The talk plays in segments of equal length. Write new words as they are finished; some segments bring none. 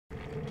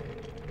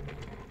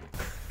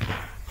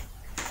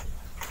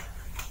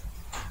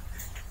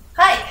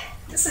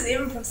is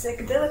Evelyn from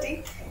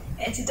Circability,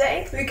 and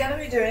today we're going to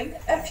be doing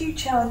a few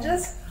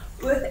challenges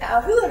with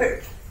our hula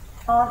hoop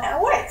on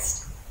our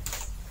waist.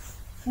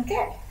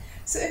 Okay,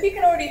 so if you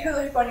can already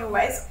hula hoop on your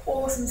waist,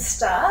 awesome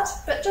start,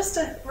 but just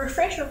a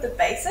refresher of the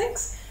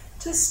basics,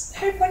 to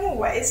hoop on your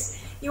waist,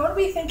 you want to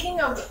be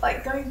thinking of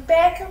like going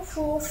back and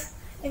forth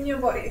in your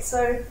body.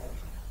 So you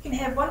can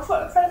have one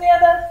foot in front of the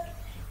other,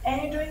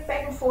 and you're doing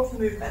back and forth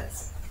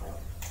movements.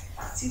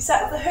 So you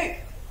start with the hoop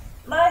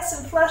nice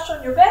and flush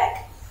on your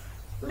back,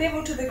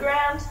 level to the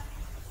ground,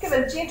 give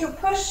a gentle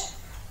push,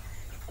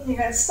 and you're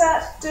going to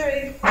start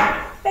doing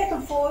back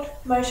and forward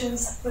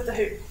motions with the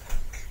hoop.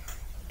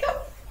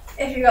 Go!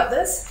 If you got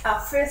this, our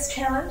first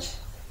challenge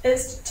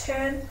is to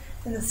turn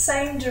in the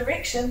same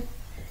direction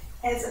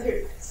as a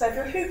hoop. So if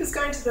your hoop is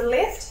going to the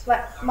left,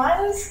 like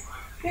mine is,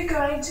 you're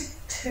going to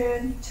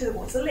turn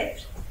towards the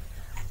left.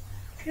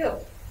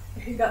 Cool.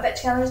 If you got that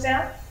challenge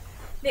down,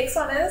 next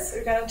one is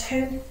we're going to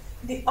turn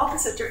the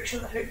opposite direction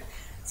of the hoop.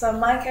 So in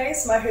my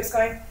case, my hoop's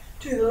going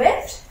to the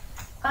left,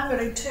 I'm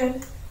going to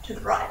turn to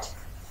the right.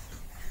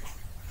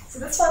 So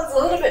this one's a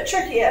little bit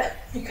trickier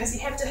because you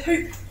have to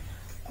hoop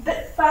a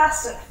bit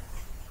faster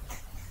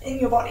in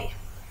your body.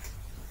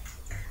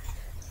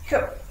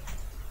 Cool.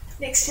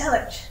 Next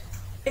challenge.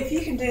 If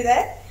you can do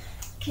that,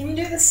 can you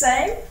do the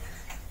same,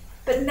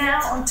 but now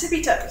on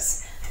tippy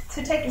toes?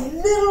 So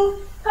taking little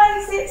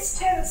tiny steps,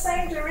 turn the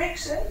same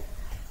direction.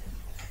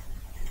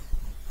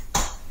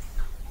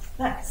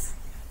 Nice.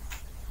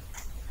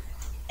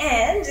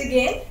 And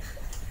again,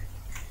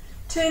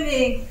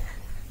 turning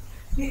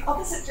the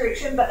opposite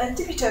direction but in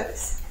tippy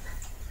toes.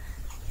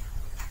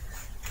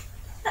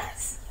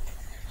 Nice.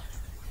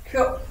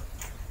 Cool.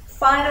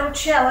 Final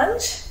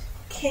challenge.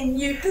 Can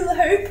you hula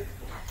hoop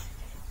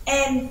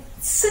and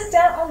sit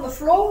down on the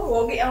floor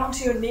or get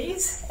onto your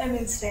knees and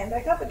then stand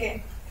back up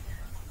again?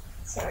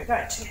 So we're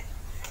going to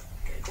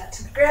go down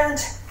to the ground,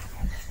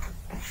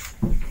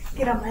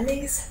 get on my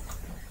knees,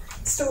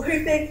 still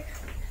hooping,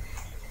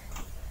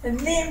 and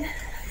then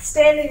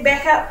standing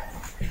back up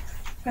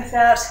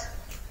without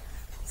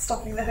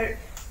stopping the hoop.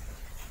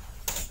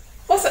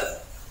 Awesome!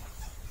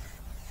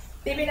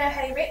 Let me know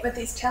how you went with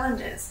these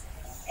challenges.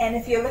 And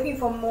if you're looking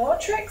for more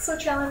tricks or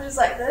challenges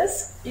like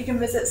this, you can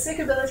visit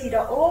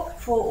circability.org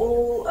for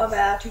all of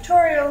our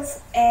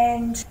tutorials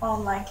and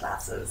online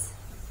classes.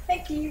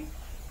 Thank you.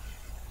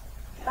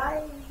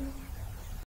 Bye.